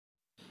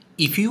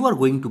If you are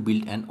going to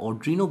build an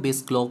Arduino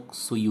based clock,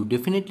 so you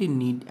definitely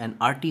need an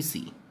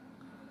RTC.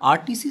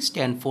 RTC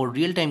stands for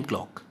real-time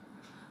clock.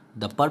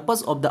 The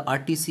purpose of the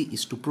RTC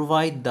is to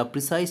provide the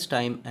precise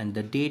time and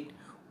the date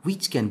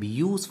which can be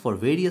used for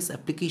various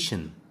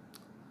applications.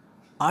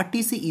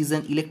 RTC is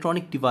an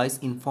electronic device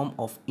in form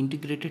of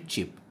integrated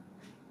chip.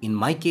 In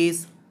my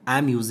case, I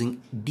am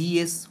using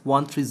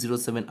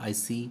DS1307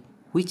 IC,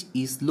 which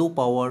is low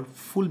power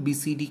full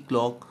BCD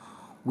clock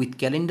with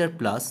calendar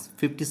plus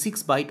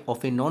 56 byte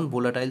of a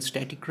non-volatile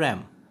static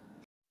RAM.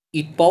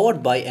 It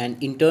powered by an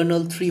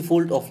internal 3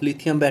 volt of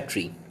lithium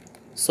battery.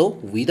 So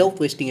without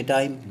wasting a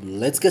time,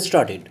 let's get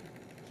started.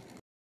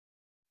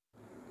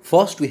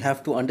 First we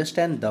have to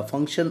understand the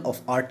function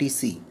of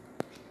RTC.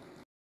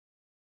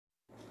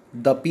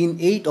 The pin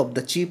 8 of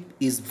the chip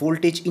is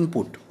voltage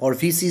input or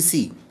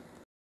VCC.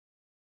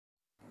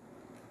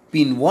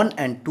 Pin 1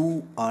 and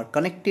 2 are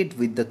connected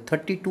with the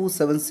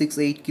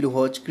 32768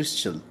 kHz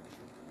crystal.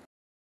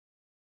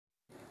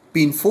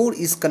 Pin 4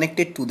 is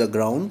connected to the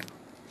ground.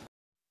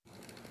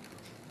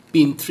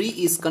 Pin 3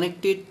 is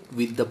connected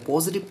with the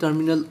positive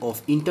terminal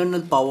of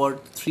internal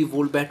powered 3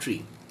 volt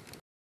battery.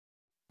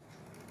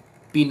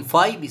 Pin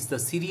 5 is the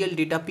serial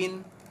data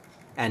pin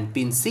and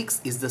pin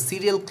 6 is the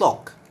serial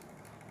clock.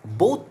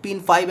 Both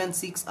pin 5 and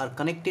 6 are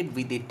connected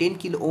with a 10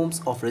 kilo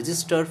ohms of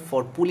resistor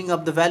for pulling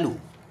up the value.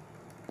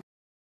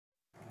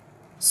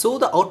 So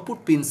the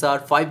output pins are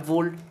 5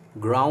 volt,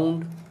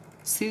 ground,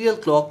 serial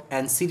clock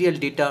and serial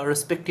data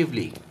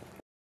respectively.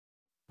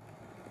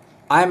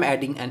 I am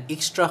adding an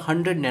extra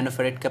 100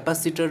 nanofarad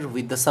capacitor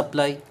with the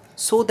supply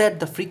so that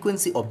the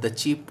frequency of the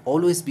chip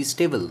always be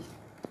stable.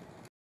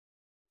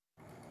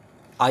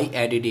 I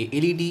added a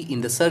LED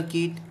in the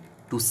circuit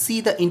to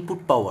see the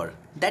input power.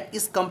 That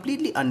is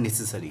completely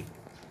unnecessary.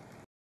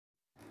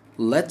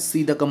 Let's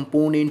see the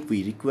component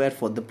we require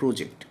for the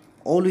project.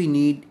 All we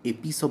need a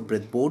piece of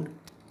breadboard,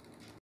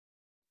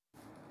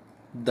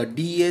 the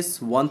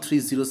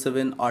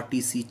DS1307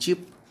 RTC chip,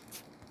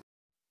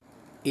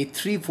 a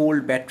 3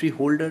 volt battery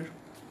holder,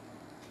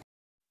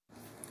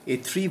 a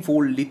 3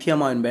 volt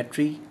lithium ion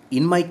battery.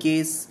 In my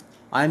case,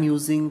 I am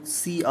using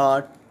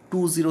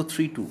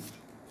CR2032.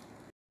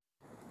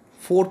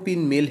 4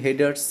 pin male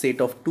header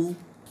set of 2,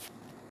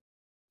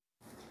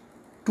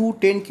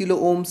 10 kilo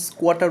ohms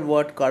quarter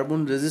watt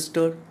carbon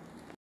resistor,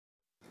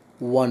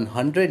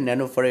 100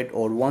 nanofarad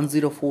or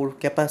 104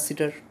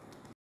 capacitor.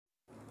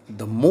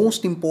 The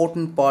most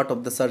important part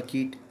of the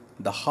circuit,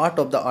 the heart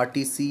of the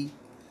RTC,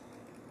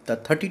 the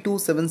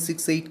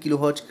 32768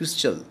 kHz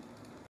crystal,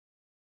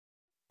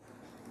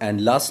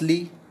 and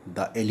lastly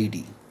the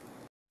LED.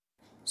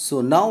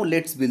 So now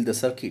let's build the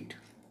circuit.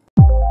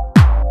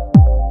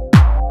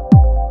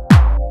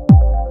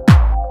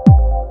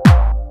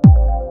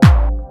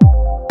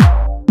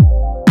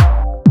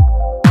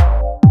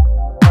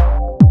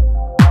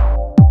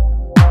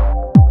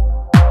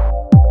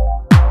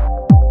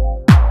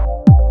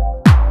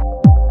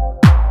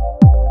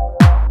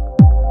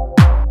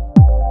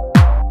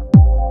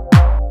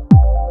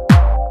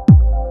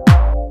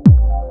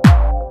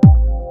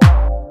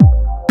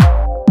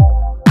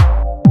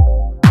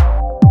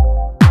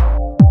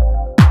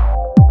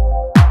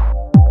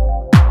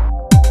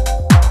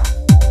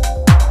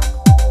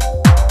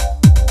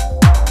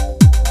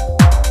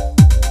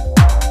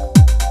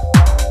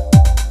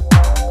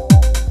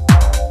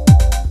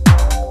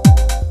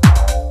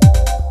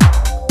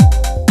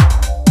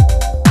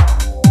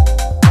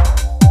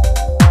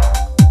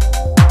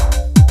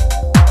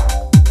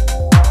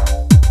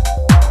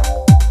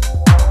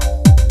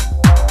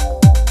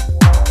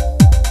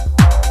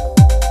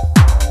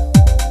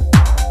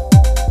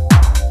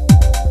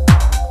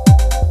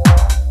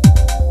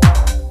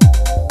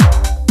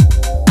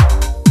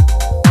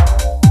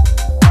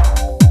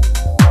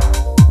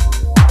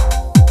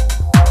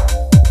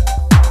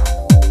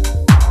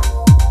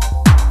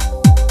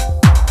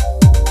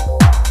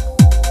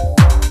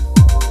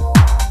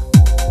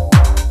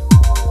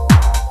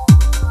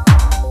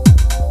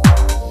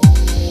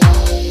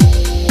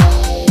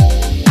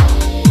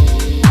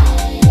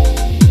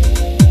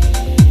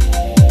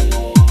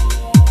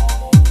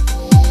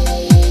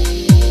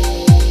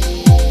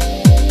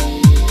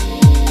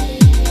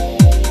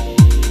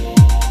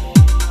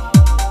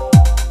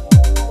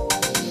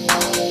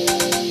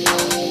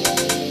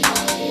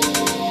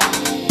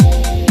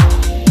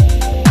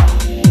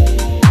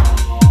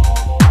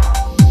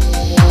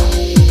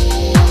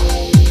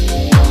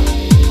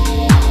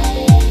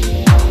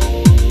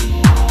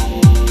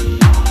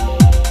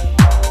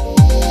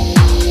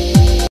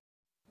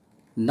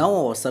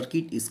 Now our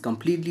circuit is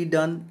completely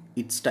done.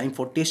 It's time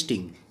for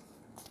testing.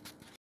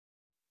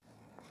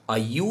 I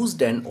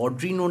used an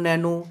Arduino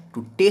Nano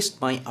to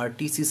test my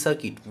RTC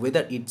circuit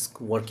whether it's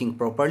working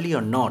properly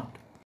or not.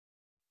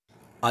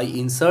 I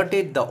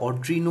inserted the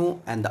Arduino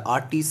and the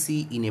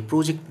RTC in a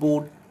project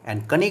board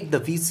and connect the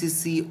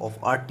VCC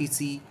of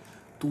RTC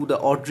to the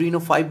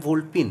Arduino 5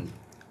 volt pin,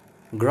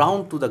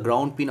 ground to the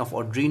ground pin of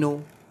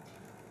Arduino,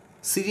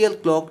 serial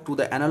clock to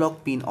the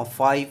analog pin of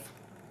 5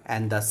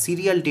 and the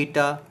serial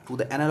data to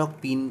the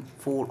analog pin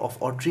 4 of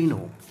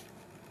Arduino.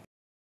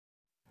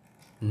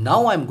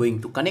 Now I'm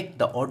going to connect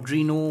the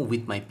Arduino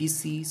with my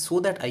PC so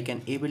that I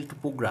can able to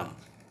program.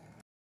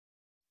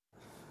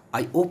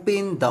 I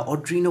open the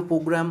Arduino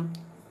program,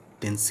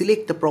 then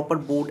select the proper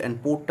board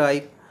and port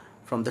type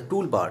from the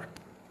toolbar.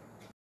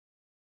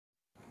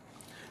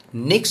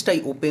 Next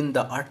I open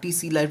the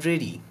RTC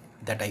library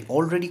that I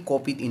already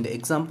copied in the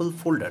example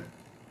folder.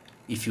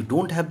 If you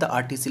don't have the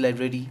RTC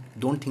library,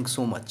 don't think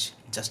so much.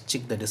 Just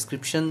check the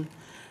description,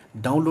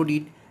 download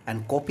it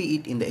and copy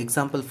it in the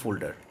example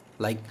folder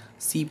like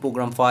C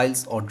program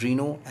files,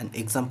 Arduino and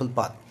example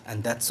path,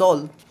 and that's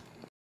all.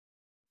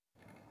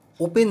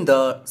 Open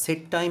the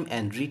set time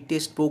and read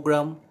test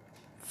program.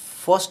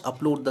 First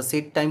upload the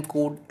set time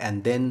code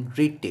and then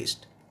read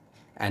test.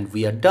 And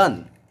we are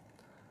done.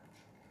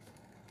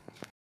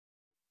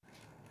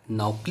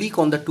 Now click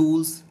on the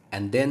tools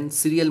and then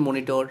serial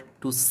monitor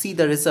to see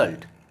the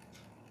result.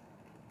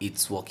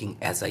 It's working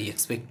as I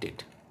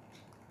expected.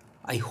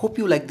 I hope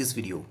you like this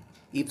video.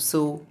 If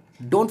so,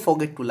 don't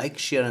forget to like,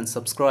 share and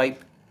subscribe.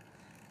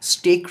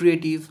 Stay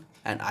creative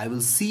and I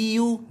will see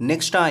you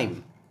next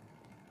time.